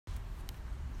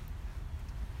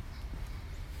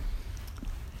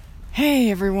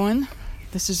Hey everyone,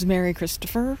 this is Mary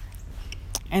Christopher,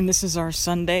 and this is our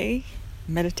Sunday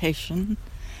meditation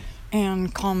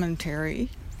and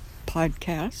commentary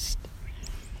podcast.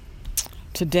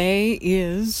 Today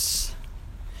is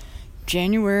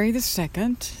January the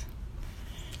 2nd,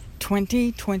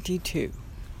 2022,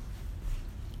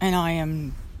 and I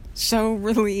am so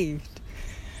relieved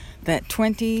that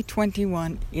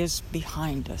 2021 is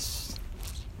behind us.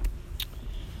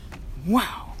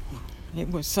 Wow. It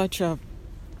was such a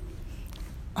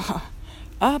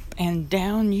up and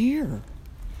down year.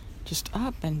 Just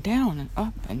up and down and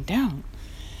up and down.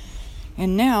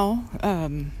 And now,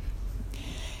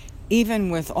 even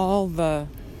with all the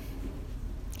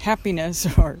happiness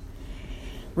or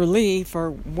relief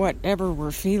or whatever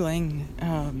we're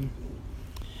feeling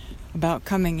about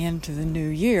coming into the new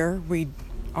year, we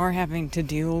are having to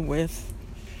deal with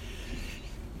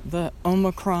the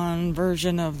Omicron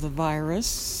version of the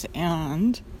virus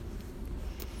and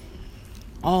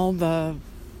all the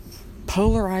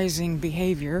polarizing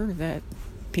behavior that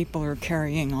people are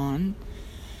carrying on.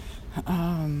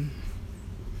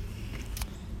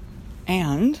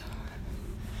 And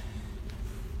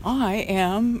I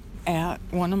am at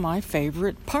one of my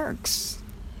favorite parks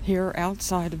here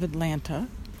outside of Atlanta.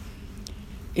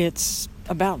 It's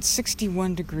about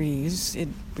 61 degrees.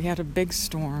 We had a big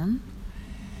storm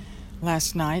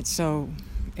last night, so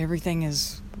everything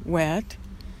is wet,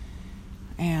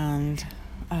 and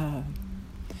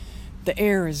the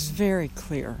air is very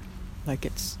clear. Like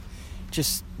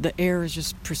the air is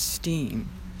just pristine.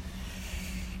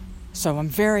 So I'm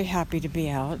very happy to be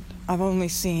out. I've only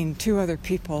seen 2 other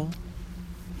people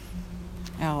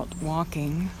out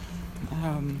walking,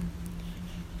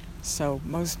 so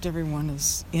most everyone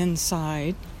is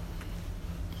inside.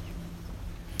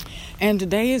 And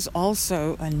today is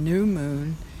also a new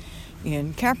moon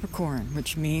in Capricorn,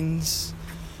 which means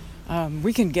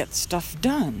we can get stuff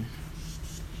done.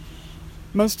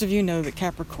 Most of you know that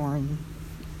Capricorn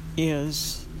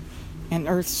is an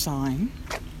earth sign,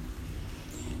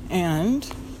 and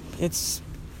this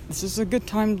is a good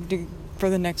time for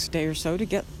the next day or so to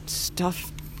get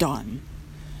stuff done.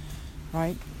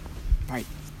 Right?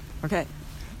 Okay.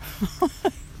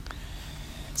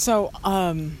 So,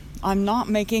 I'm not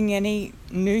making any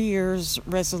New Year's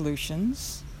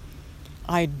resolutions.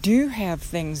 I do have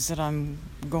things that I'm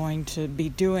going to be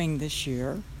doing this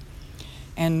year.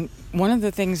 And one of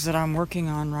the things that I'm working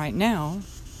on right now,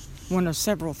 one of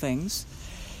several things,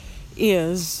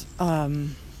 is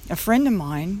a friend of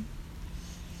mine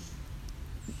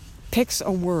picks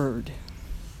a word,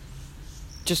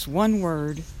 just one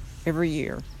word every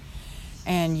year,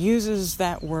 and uses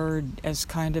that word as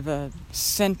kind of a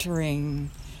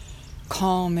centering,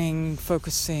 calming,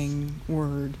 focusing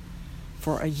word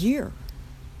for a year.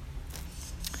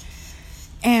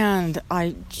 And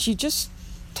she just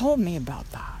told me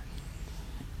about that.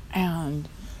 And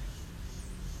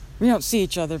we don't see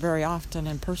each other very often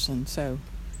in person, so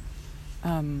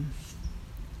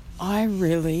I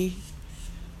really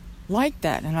liked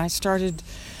that. And I started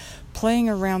playing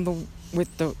around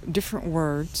with the different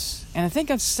words, and I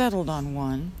think I've settled on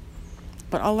one,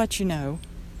 but I'll let you know.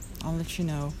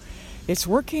 It's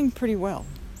working pretty well,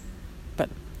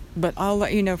 but I'll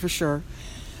let you know for sure.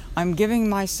 I'm giving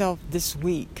myself this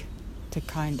week to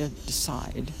kind of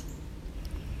decide.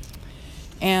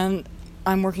 And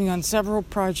I'm working on several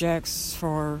projects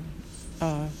for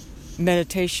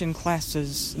meditation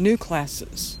classes, new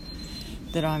classes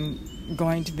that I'm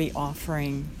going to be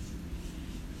offering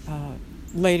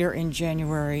later in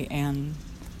January and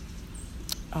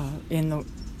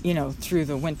through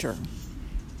the winter.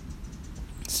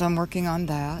 So I'm working on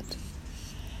that.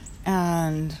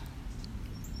 And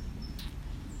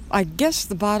I guess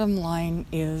the bottom line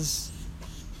is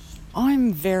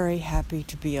I'm very happy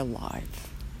to be alive.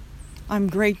 I'm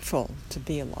grateful to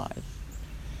be alive.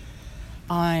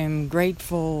 I'm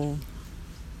grateful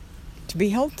to be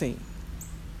healthy.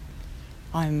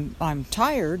 I'm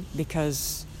tired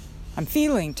because I'm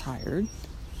feeling tired,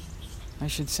 I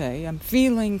should say. I'm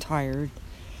feeling tired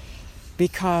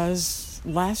because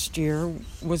last year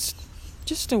was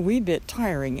just a wee bit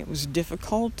tiring. It was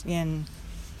difficult in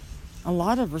a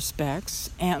lot of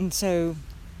respects, and so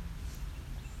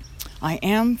I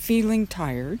am feeling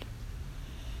tired,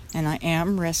 and I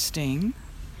am resting,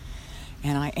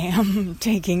 and I am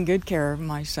taking good care of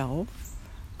myself.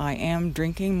 I am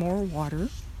drinking more water,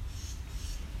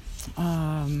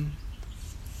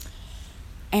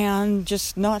 and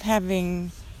just not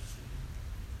letting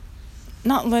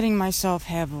myself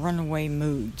have runaway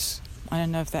moods. I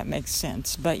don't know if that makes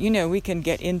sense, but we can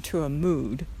get into a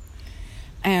mood,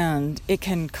 and it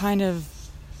can kind of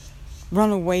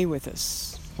run away with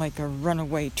us, like a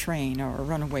runaway train or a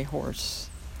runaway horse.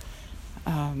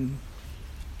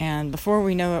 And before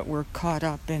we know it, we're caught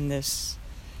up in this,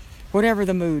 whatever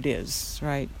the mood is,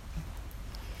 right?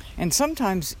 And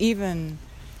sometimes even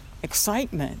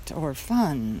excitement or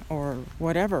fun or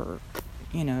whatever,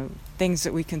 things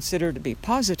that we consider to be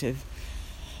positive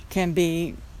can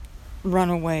be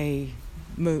runaway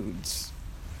moods.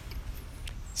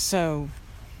 So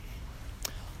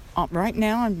right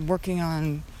now I'm working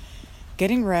on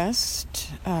getting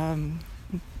rest,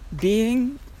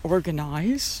 being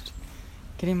organized,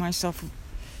 getting myself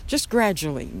just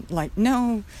gradually, like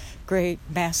no great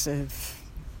massive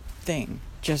thing,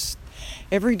 just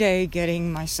every day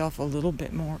getting myself a little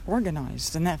bit more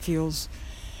organized, and that feels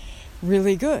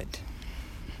really good.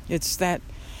 It's that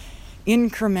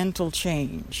incremental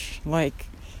change. Like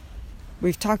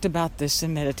we've talked about this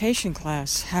in meditation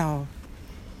class, how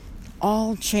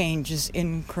all change is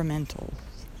incremental.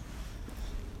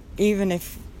 Even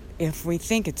if we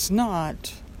think it's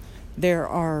not, there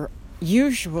are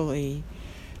usually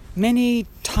many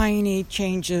tiny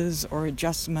changes or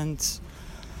adjustments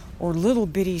or little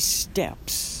bitty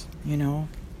steps,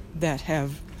 that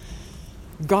have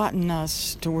gotten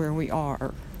us to where we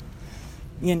are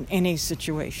in any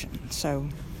situation. So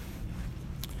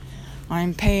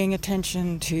I'm paying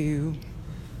attention to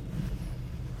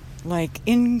like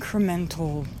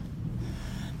incremental,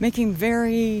 making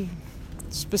very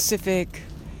specific,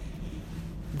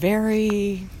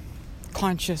 very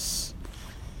conscious,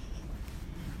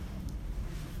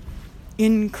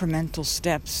 incremental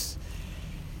steps,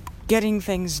 getting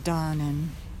things done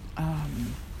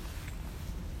and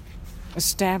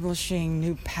establishing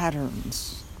new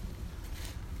patterns.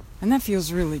 And that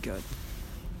feels really good.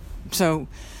 So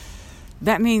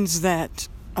that means that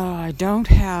I don't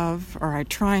have, or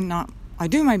I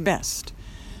do my best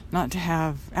not to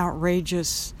have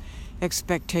outrageous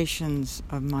expectations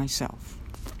of myself.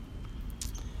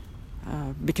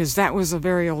 Because that was a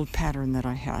very old pattern that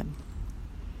I had.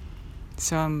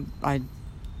 So I'm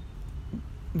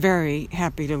very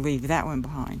happy to leave that one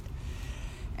behind.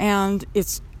 And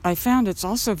I found it's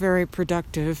also very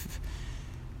productive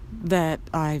that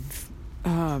I've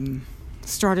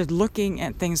started looking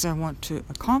at things I want to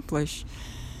accomplish,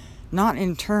 not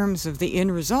in terms of the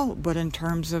end result, but in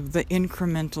terms of the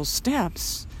incremental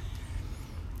steps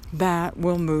that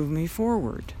will move me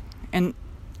forward. And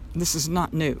this is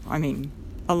not new. I mean,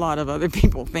 a lot of other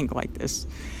people think like this.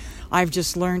 I've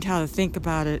just learned how to think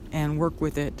about it and work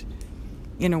with it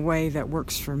in a way that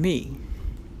works for me.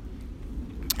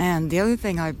 And the other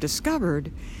thing I've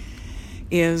discovered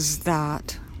is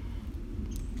that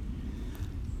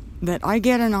I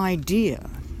get an idea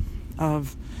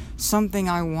of something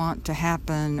I want to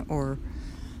happen or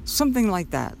something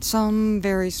like that, some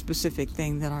very specific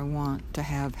thing that I want to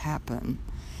have happen.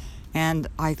 And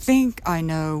I think I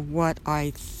know what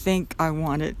I think I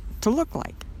want it to look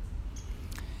like.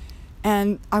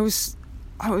 And I was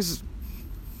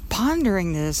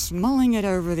pondering this, mulling it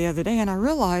over the other day, and I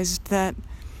realized that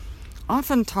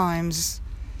oftentimes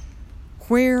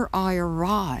where I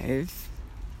arrive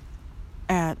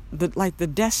at the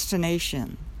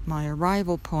destination, my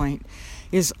arrival point,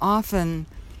 is often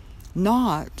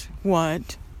not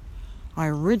what I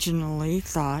originally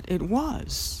thought it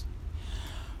was.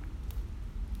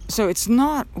 So it's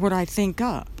not what I think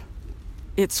up.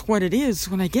 It's what it is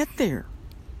when I get there.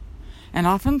 And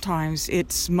oftentimes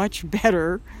it's much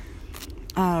better,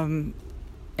 and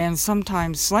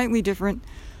sometimes slightly different,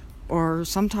 or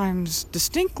sometimes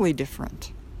distinctly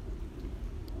different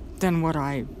than what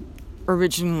I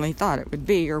originally thought it would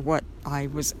be or what I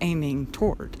was aiming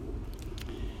toward.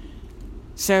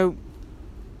 So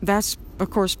that's, of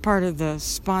course, part of the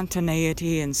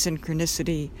spontaneity and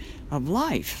synchronicity of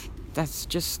life. That's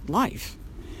just life.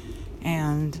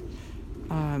 And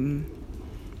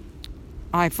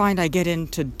I find I get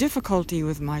into difficulty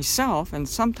with myself and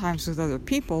sometimes with other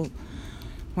people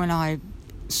when I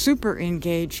super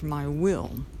engage my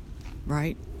will,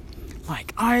 right?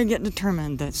 Like I get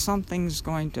determined that something's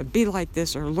going to be like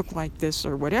this or look like this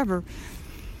or whatever.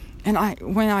 And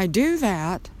when I do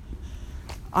that,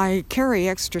 I carry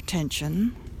extra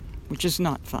tension, which is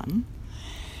not fun.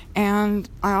 And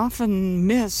I often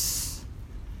miss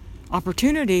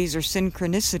opportunities or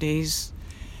synchronicities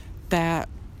that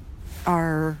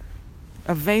are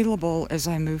available as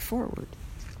I move forward.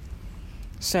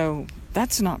 So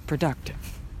that's not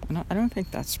productive. I don't think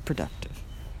that's productive.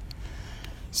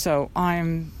 So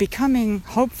I'm becoming,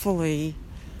 hopefully,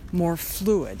 more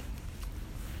fluid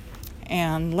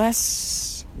and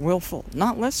less willful,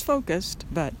 not less focused,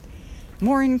 but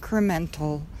more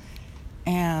incremental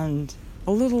and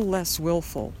a little less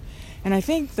willful. And I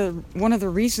think one of the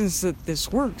reasons that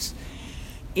this works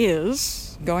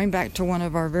is, going back to one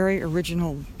of our very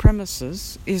original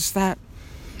premises, is that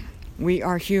we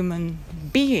are human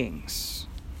beings.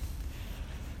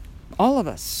 All of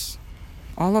us,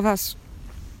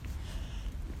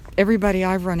 everybody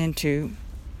I've run into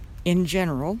in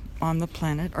general on the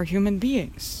planet are human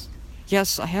beings.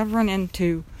 Yes, I have run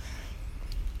into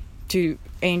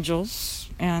angels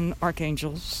and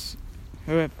archangels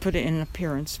who have put it in an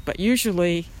appearance, but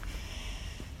usually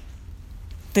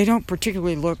they don't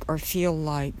particularly look or feel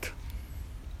like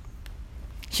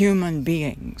human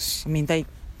beings. I mean, they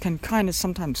can kind of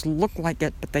sometimes look like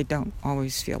it, but they don't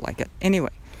always feel like it. Anyway,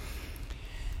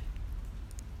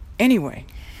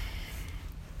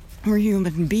 we're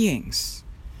human beings.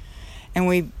 And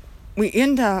we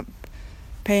end up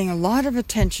paying a lot of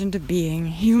attention to being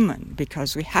human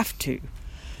because we have to.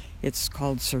 It's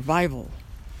called survival.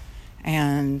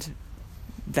 And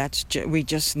we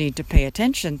just need to pay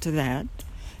attention to that.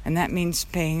 And that means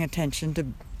paying attention to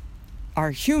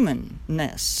our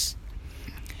humanness.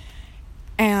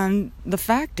 And the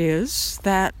fact is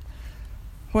that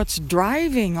what's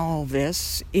driving all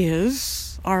this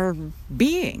is our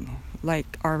being,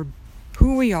 like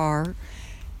who we are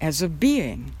as a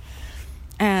being.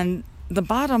 And the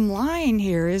bottom line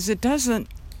here is it doesn't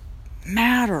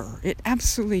matter. It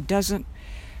absolutely doesn't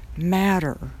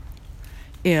matter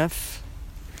if,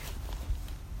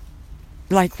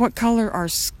 like, what color our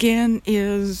skin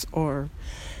is, or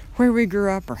where we grew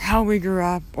up, or how we grew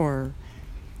up, or,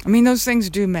 I mean, those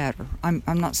things do matter. I'm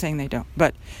not saying they don't.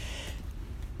 But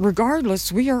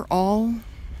regardless, we are all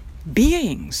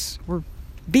beings. We're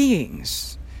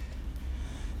beings.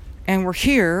 And we're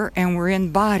here, and we're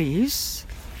in bodies,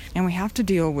 and we have to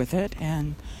deal with it,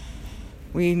 and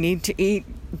we need to eat,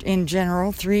 in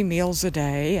general, 3 meals a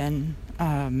day, and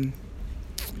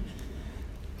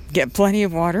get plenty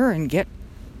of water, and get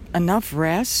enough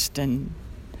rest, and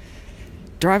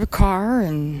drive a car,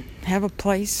 and have a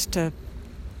place to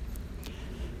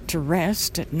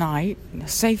rest at night, a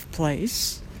safe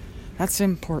place. That's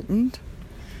important.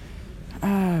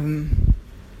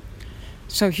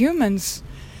 So humans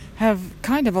have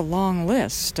kind of a long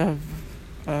list of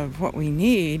what we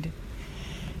need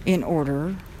in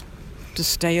order to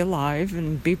stay alive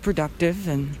and be productive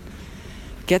and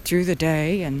get through the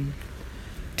day and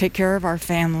take care of our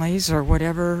families, or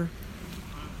whatever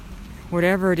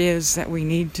it is that we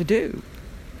need to do.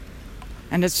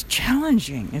 And it's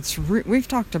challenging. We've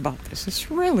talked about this. It's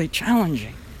really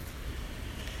challenging.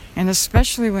 And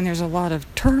especially when there's a lot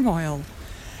of turmoil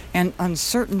and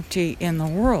uncertainty in the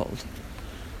world,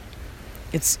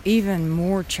 it's even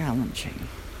more challenging.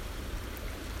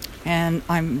 And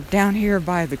I'm down here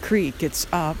by the creek. It's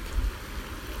up.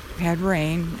 We had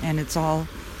rain, and it's all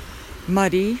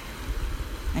muddy,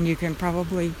 and you can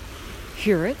probably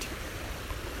hear it.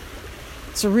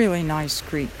 It's a really nice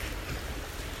creek.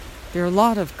 There are a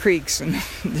lot of creeks in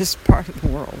this part of the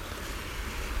world.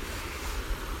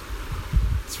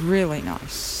 It's really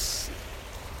nice.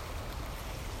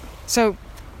 So,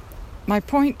 my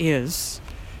point is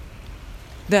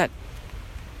that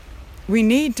we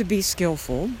need to be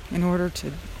skillful in order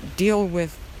to deal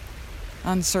with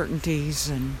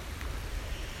uncertainties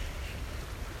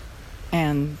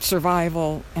and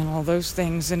survival and all those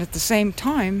things. And at the same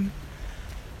time,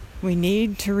 we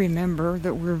need to remember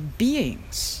that we're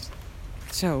beings.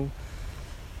 So,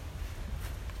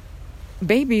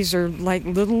 babies are like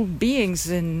little beings,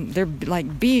 and they're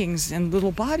like beings in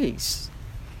little bodies.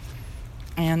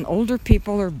 And older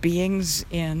people are beings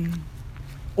in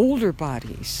older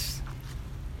bodies.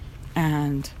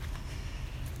 And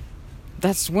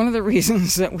that's one of the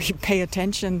reasons that we pay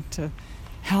attention to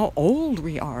how old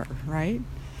we are, right?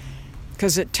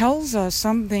 Because it tells us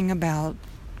something about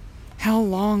how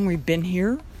long we've been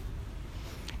here.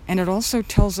 And it also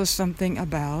tells us something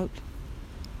about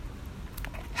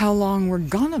how long we're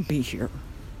gonna be here.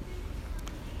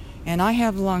 And I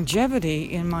have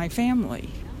longevity in my family.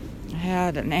 I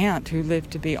had an aunt who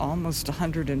lived to be almost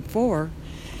 104,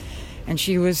 and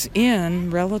she was in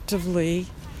relatively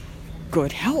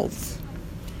good health.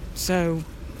 So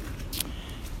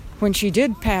when she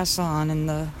did pass on in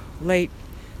the late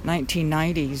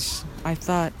 1990s, I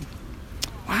thought,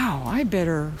 wow, I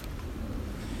better,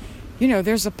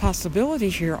 there's a possibility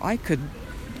here I could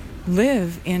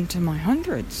live into my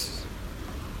hundreds.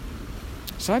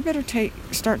 So I better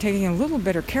start taking a little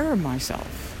better care of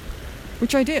myself,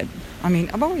 which I did. I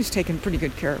mean, I've always taken pretty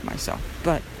good care of myself,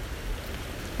 but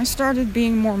I started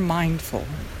being more mindful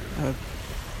of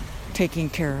taking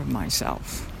care of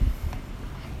myself.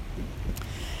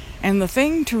 And the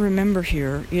thing to remember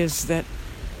here is that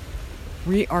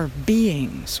we are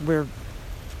beings. We're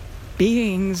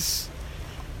beings,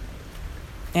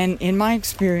 and in my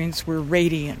experience, we're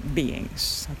radiant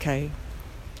beings, okay?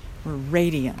 We're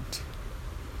radiant.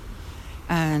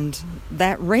 And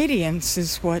that radiance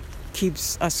is what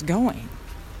keeps us going.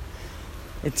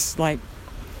 It's like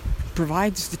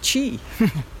provides the chi,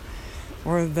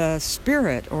 or the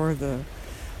spirit, or the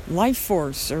life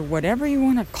force, or whatever you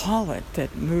want to call it,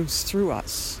 that moves through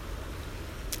us.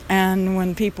 And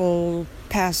when people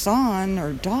pass on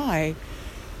or die,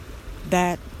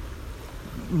 that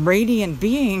radiant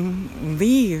being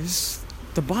leaves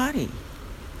the body.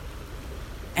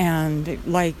 And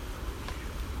like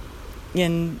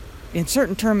in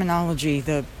certain terminology,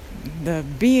 the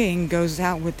being goes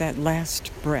out with that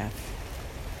last breath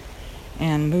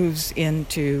and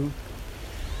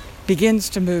begins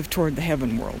to move toward the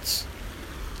heaven worlds.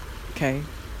 Okay?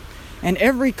 And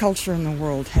every culture in the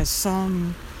world has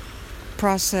some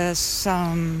process,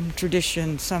 some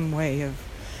tradition, some way of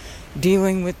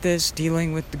dealing with this,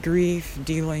 dealing with the grief,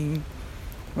 dealing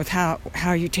with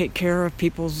how you take care of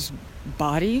people's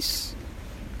bodies,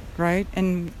 right?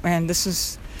 And this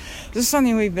is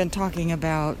something we've been talking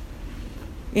about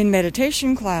in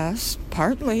meditation class,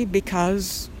 partly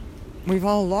because we've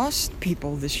all lost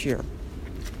people this year.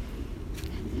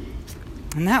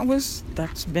 And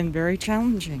that's been very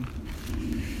challenging.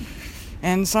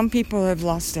 And some people have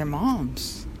lost their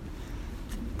moms.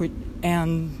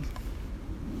 And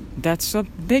that's a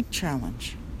big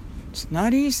challenge. It's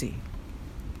not easy.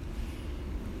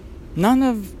 None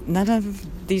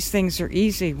of these things are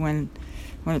easy when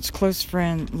it's close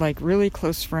friend, like really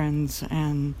close friends,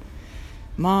 and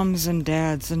moms and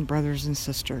dads and brothers and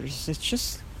sisters.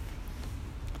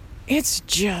 It's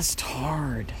just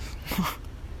hard.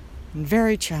 And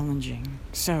very challenging.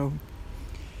 So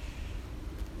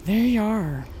there you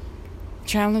are.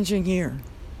 Challenging year.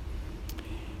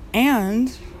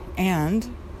 And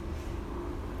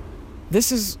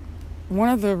this is one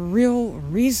of the real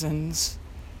reasons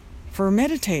for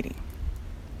meditating,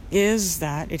 is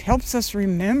that it helps us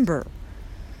remember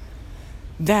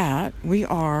that we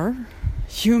are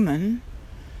human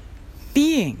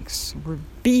beings. We're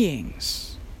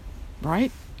beings,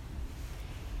 right?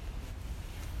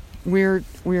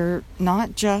 We're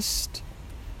not just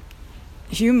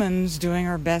humans doing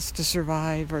our best to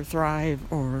survive or thrive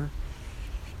or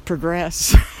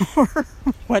progress or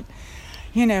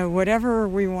whatever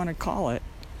we want to call it.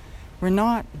 We're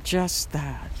not just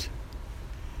that.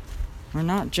 We're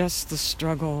not just the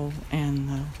struggle and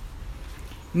the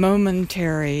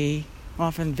momentary,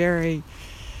 often very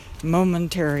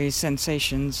momentary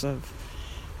sensations of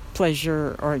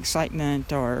pleasure or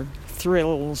excitement or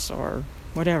thrills or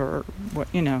whatever,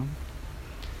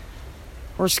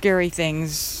 or scary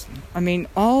things. I mean,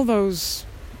 all those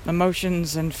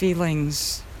emotions and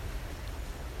feelings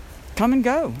come and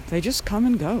go. They just come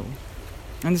and go.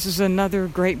 And this is another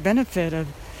great benefit of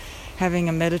having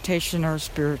a meditation or a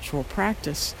spiritual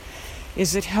practice,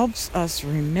 is it helps us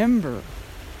remember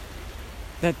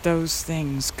that those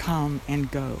things come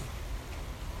and go,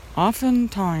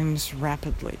 oftentimes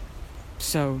rapidly.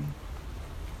 So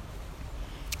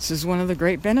this is one of the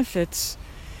great benefits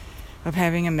of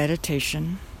having a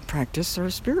meditation practice or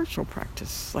a spiritual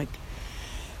practice, like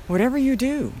whatever you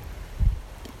do.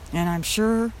 And I'm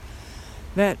sure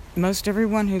that most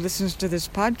everyone who listens to this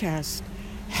podcast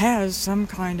has some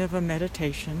kind of a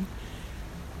meditation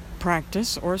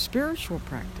practice or spiritual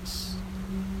practice.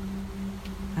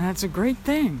 And that's a great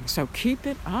thing. So keep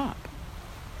it up.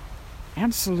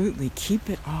 Absolutely keep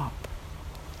it up.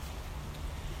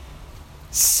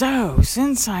 So,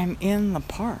 since I'm in the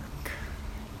park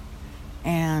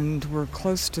and we're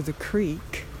close to the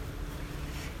creek,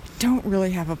 I don't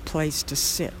really have a place to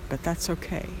sit, but that's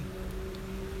okay.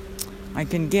 I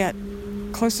can get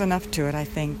close enough to it, I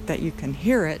think, that you can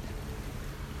hear it.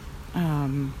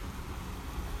 And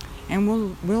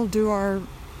we'll do our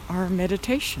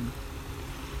meditation.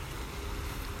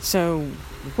 So,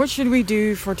 what should we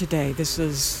do for today? This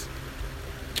is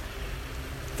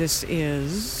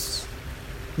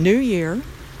New Year,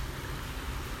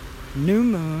 new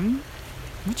moon.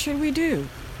 What should we do?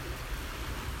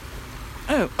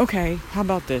 Oh, okay. How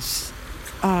about this?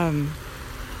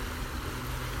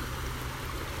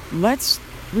 Let's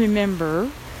remember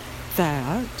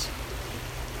that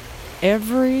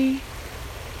every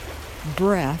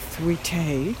breath we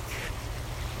take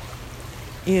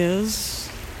is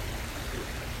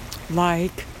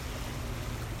like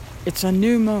it's a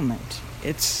new moment.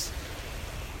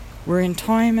 We're in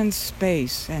time and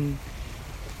space, and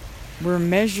we're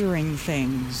measuring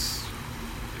things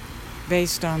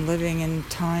based on living in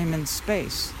time and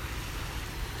space.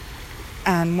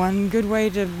 And one good way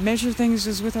to measure things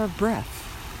is with our breath.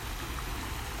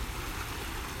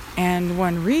 And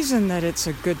one reason that it's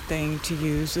a good thing to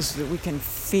use is that we can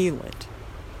feel it.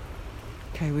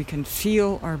 Okay, we can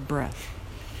feel our breath.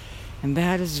 And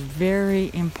that is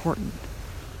very important.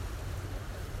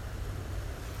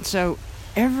 So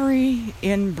every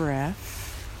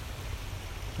in-breath,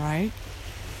 right,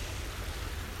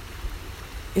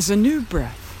 is a new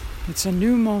breath. It's a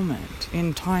new moment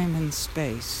in time and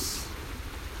space.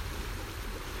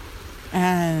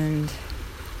 And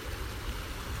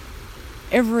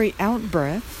every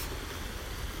out-breath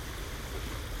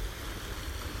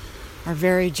are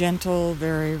very gentle,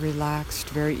 very relaxed,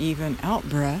 very even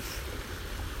out-breath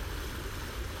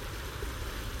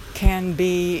can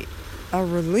be a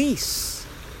release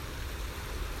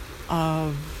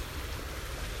of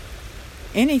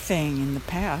anything in the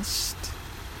past,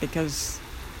 because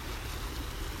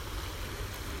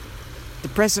the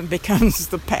present becomes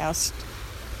the past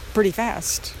pretty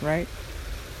fast, right?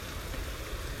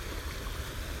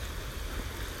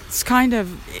 It's kind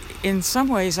of, in some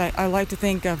ways, I like to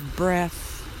think of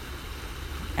breath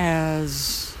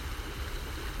as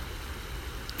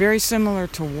very similar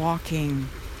to walking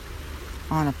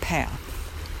on a path.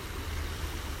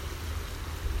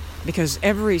 Because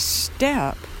every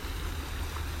step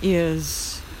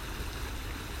is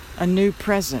a new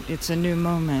present, it's a new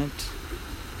moment.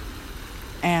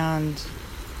 And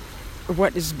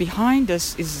what is behind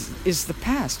us is the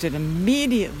past. It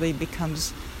immediately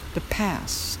becomes the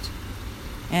past.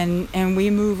 And we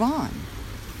move on.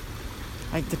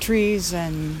 Like the trees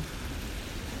and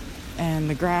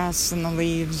the grass and the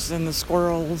leaves and the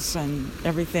squirrels and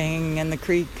everything and the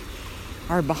creek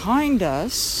are behind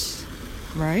us,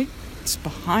 right? It's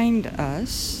behind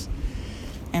us.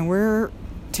 And we're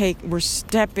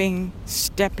stepping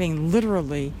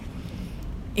literally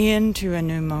into a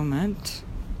new moment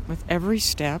with every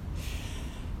step.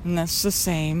 And that's the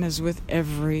same as with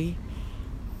every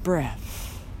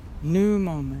breath. New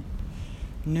moment,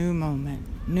 new moment,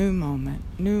 new moment,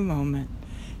 new moment,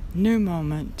 new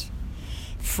moment.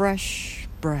 Fresh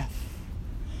breath,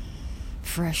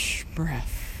 fresh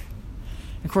breath.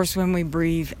 Of course, when we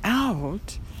breathe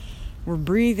out, we're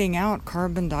breathing out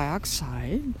carbon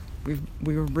dioxide.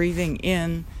 We were breathing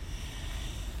in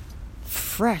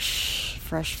fresh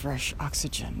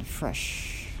oxygen,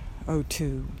 fresh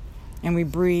O2. And we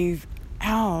breathe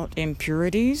out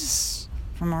impurities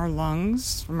from our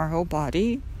lungs, from our whole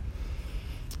body,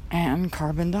 and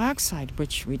carbon dioxide,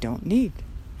 which we don't need.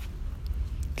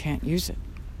 Can't use it.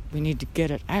 We need to get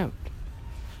it out.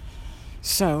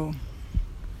 So,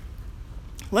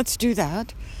 let's do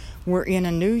that. We're in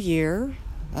a new year,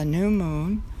 a new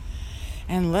moon,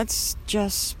 and let's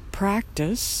just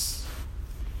practice.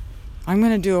 I'm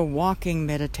going to do a walking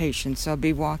meditation, so I'll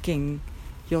be walking.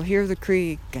 You'll hear the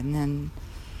creek, and then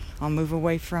I'll move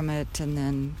away from it, and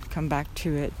then come back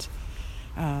to it.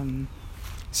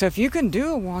 So if you can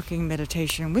do a walking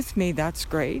meditation with me, that's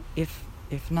great. If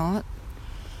not,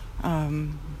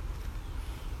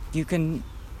 you can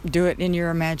do it in your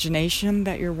imagination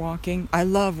that you're walking. I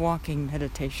love walking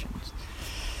meditations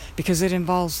because it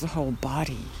involves the whole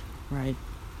body, right?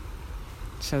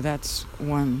 So that's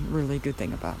one really good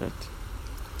thing about it.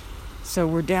 So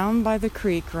we're down by the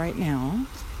creek right now,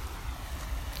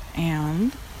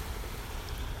 and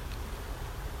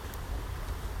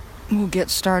we'll get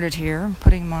started here. I'm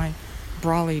putting my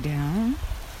brolly down.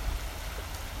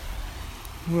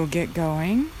 We'll get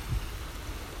going.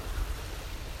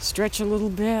 Stretch a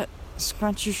little bit,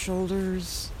 scrunch your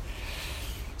shoulders,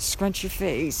 scrunch your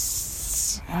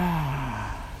face.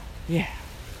 Yeah.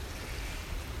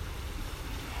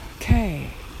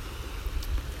 Okay.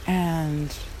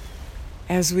 And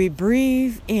as we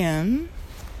breathe in,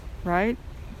 right,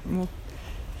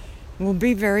 we'll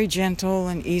be very gentle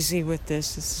and easy with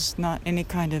this. This is not any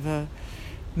kind of a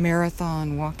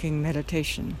marathon walking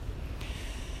meditation.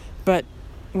 But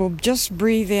we'll just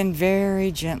breathe in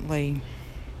very gently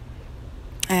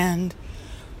and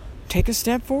take a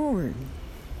step forward.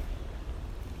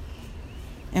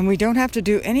 And we don't have to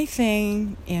do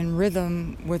anything in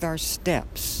rhythm with our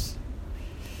steps.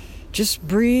 Just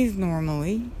breathe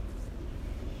normally.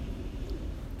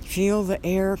 Feel the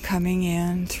air coming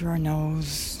in through our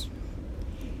nose,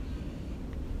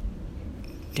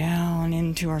 down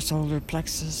into our solar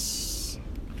plexus.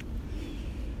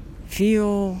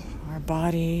 Feel our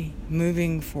body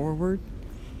moving forward,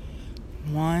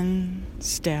 one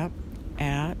step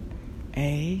at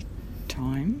a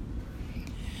time.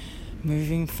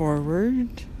 Moving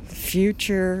forward, the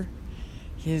future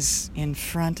is in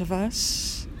front of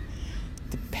us.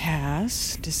 The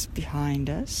past is behind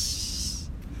us.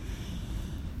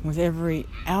 With every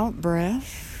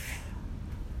out-breath,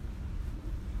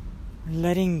 we're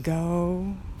letting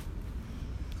go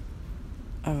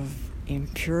of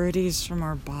impurities from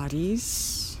our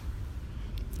bodies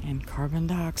and carbon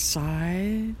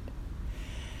dioxide.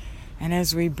 And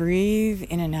as we breathe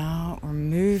in and out, we're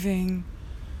moving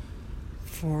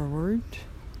forward,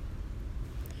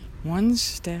 one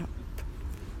step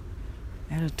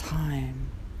at a time,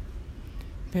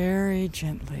 very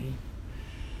gently,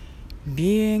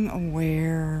 being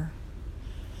aware,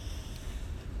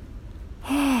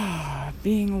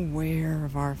 being aware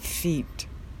of our feet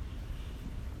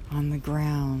on the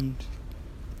ground,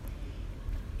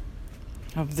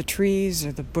 of the trees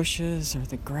or the bushes or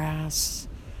the grass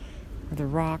or the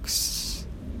rocks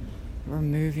we're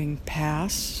moving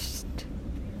past.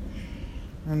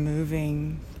 We're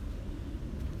moving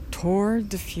toward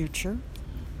the future.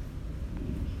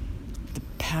 The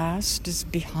past is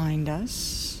behind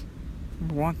us.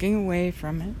 We're walking away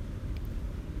from it.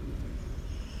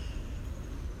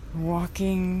 We're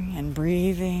walking and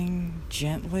breathing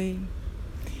gently,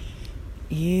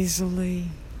 easily,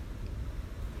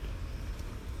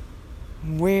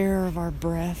 aware of our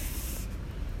breath,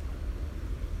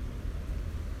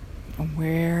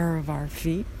 aware of our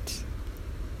feet,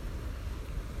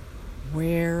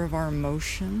 aware of our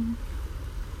motion.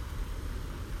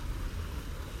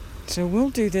 So we'll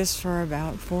do this for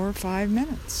about 4 or 5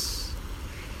 minutes.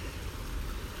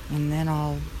 And then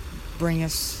I'll bring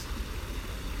us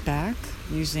back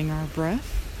using our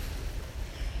breath,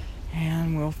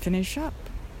 and we'll finish up.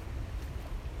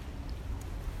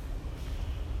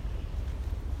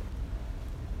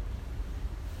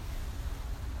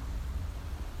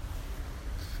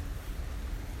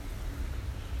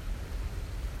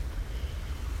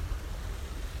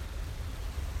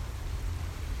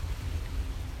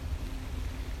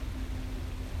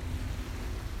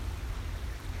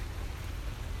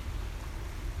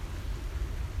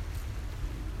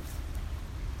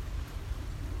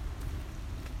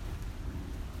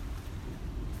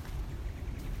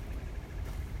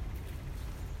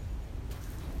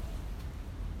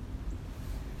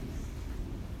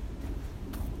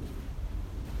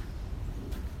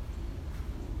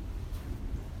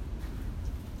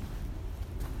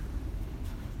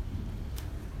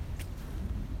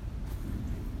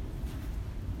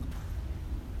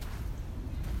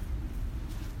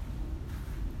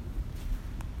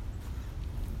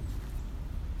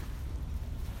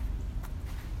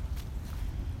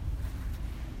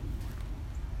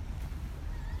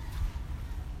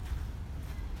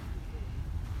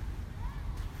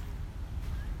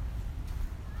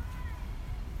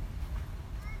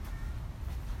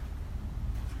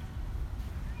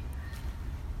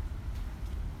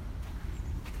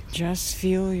 Just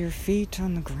feel your feet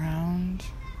on the ground,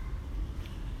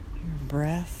 your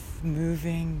breath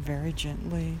moving very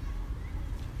gently.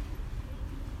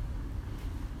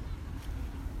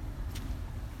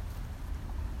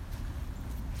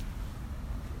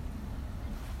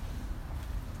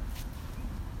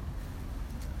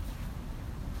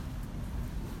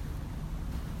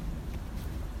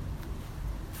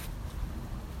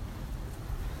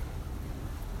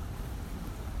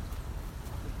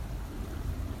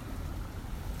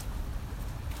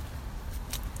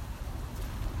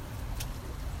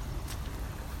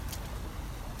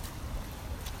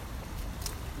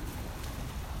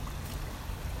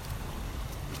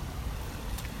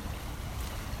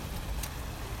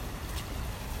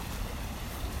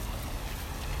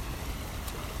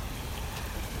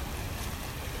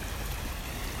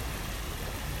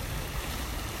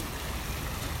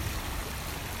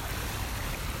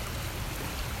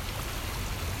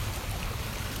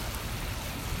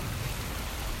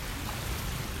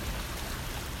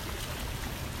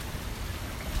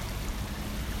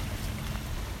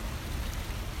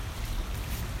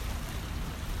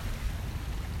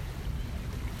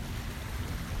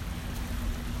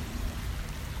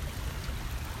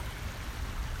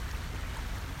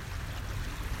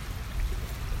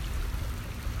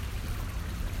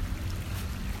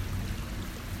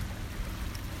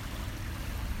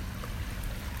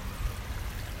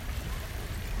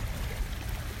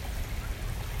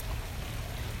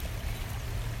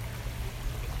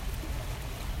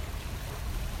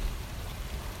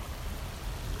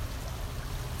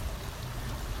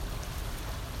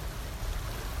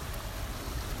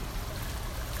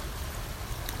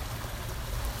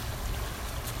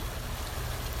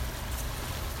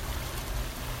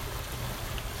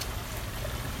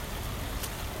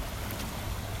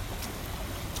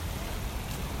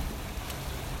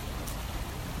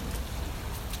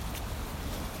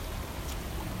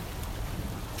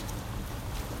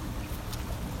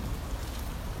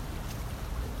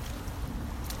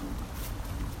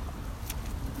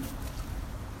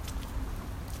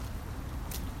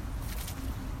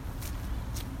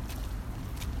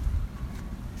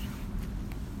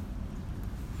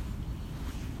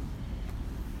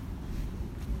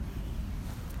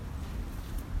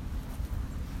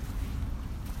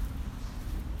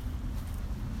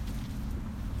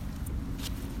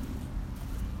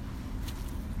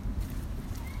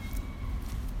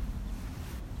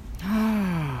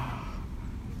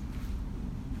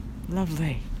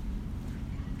 Lovely.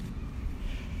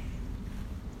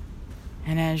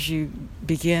 And as you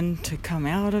begin to come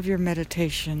out of your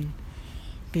meditation,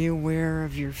 be aware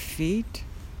of your feet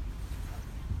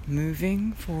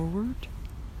moving forward.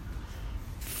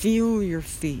 Feel your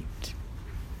feet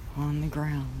on the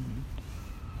ground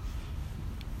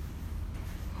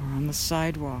or on the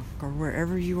sidewalk or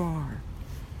wherever you are.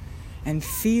 And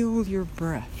feel your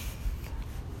breath.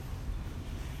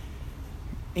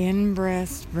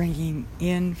 In-breath bringing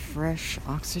in fresh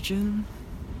oxygen.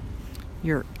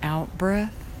 Your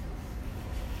out-breath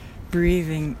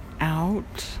breathing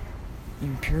out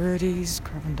impurities,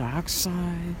 carbon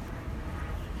dioxide.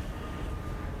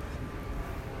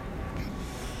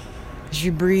 As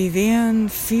you breathe in,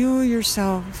 feel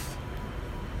yourself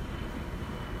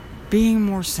being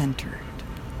more centered.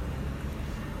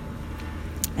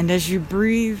 And as you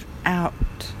breathe out,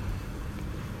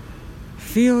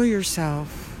 feel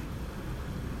yourself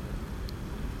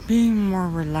being more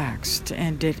relaxed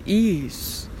and at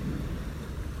ease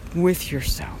with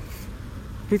yourself,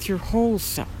 with your whole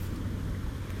self,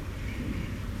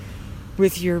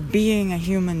 with your being a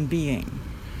human being,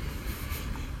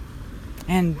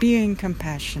 and being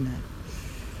compassionate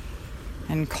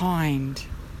and kind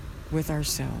with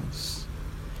ourselves.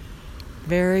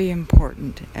 Very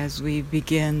important as we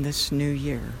begin this new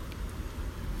year.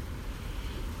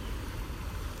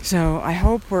 So I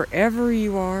hope wherever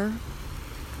you are,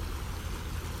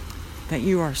 that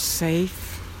you are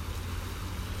safe,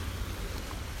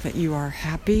 that you are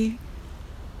happy,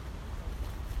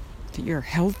 that you're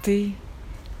healthy,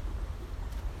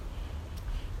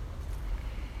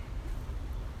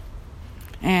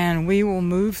 and we will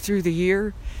move through the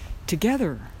year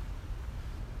together.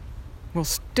 We'll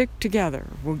stick together.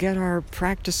 We'll get our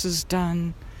practices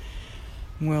done.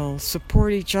 We'll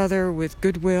support each other with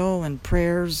goodwill and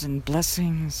prayers and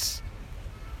blessings.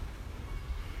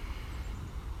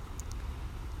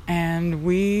 And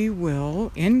we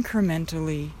will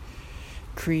incrementally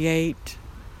create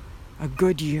a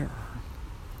good year.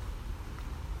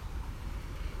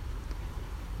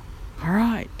 All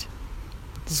right,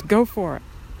 let's go for it.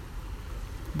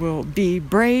 We'll be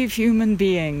brave human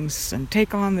beings and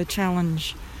take on the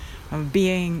challenge of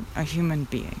being a human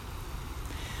being.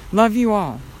 Love you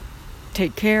all.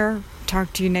 Take care.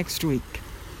 Talk to you next week.